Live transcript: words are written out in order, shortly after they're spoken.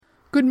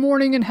good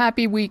morning and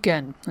happy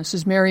weekend. This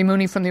is Mary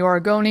Mooney from the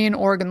Oregonian,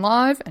 Oregon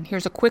Live, and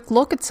here's a quick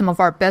look at some of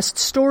our best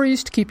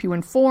stories to keep you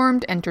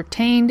informed,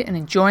 entertained, and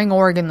enjoying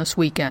Oregon this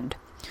weekend.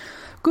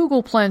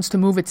 Google plans to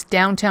move its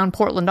downtown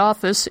Portland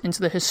office into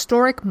the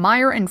historic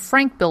Meyer and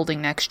Frank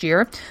building next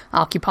year,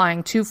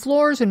 occupying 2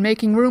 floors and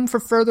making room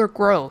for further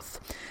growth.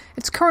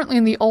 It's currently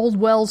in the old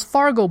Wells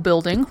Fargo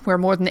building, where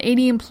more than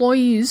 80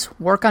 employees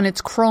work on its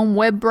Chrome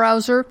web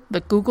browser, the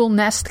Google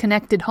Nest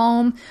Connected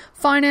Home,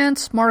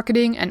 finance,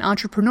 marketing, and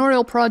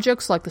entrepreneurial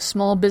projects like the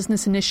small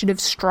business initiative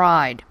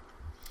Stride.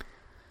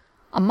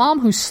 A mom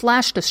who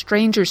slashed a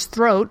stranger's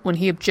throat when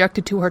he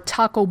objected to her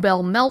Taco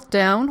Bell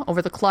meltdown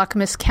over the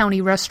Clackamas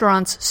County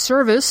restaurant's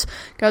service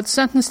got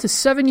sentenced to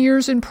 7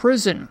 years in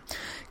prison.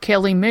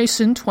 Kaylee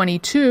Mason,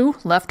 22,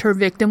 left her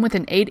victim with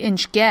an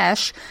 8-inch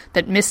gash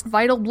that missed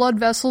vital blood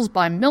vessels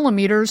by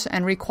millimeters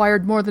and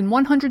required more than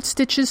 100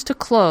 stitches to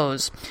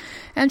close.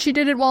 And she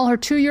did it while her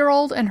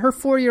 2-year-old and her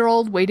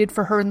 4-year-old waited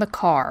for her in the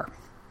car.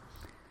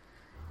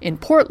 In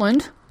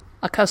Portland,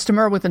 a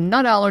customer with a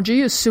nut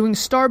allergy is suing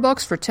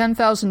Starbucks for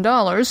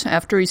 $10,000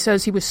 after he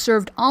says he was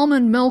served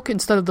almond milk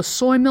instead of the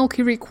soy milk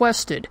he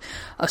requested,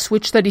 a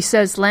switch that he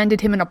says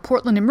landed him in a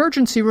Portland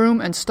emergency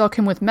room and stuck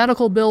him with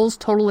medical bills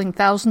totaling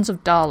thousands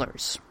of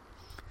dollars.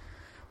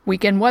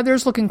 Weekend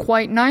weather's looking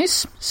quite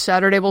nice.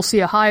 Saturday we'll see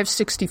a high of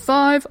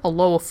 65, a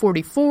low of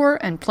 44,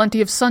 and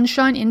plenty of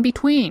sunshine in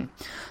between.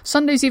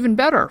 Sunday's even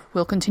better.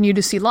 We'll continue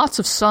to see lots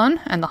of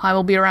sun, and the high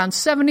will be around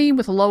 70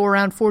 with a low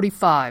around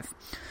 45.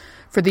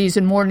 For these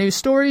and more news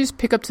stories,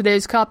 pick up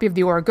today's copy of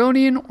The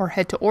Oregonian or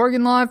head to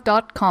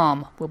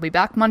OregonLive.com. We'll be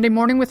back Monday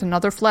morning with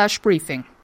another flash briefing.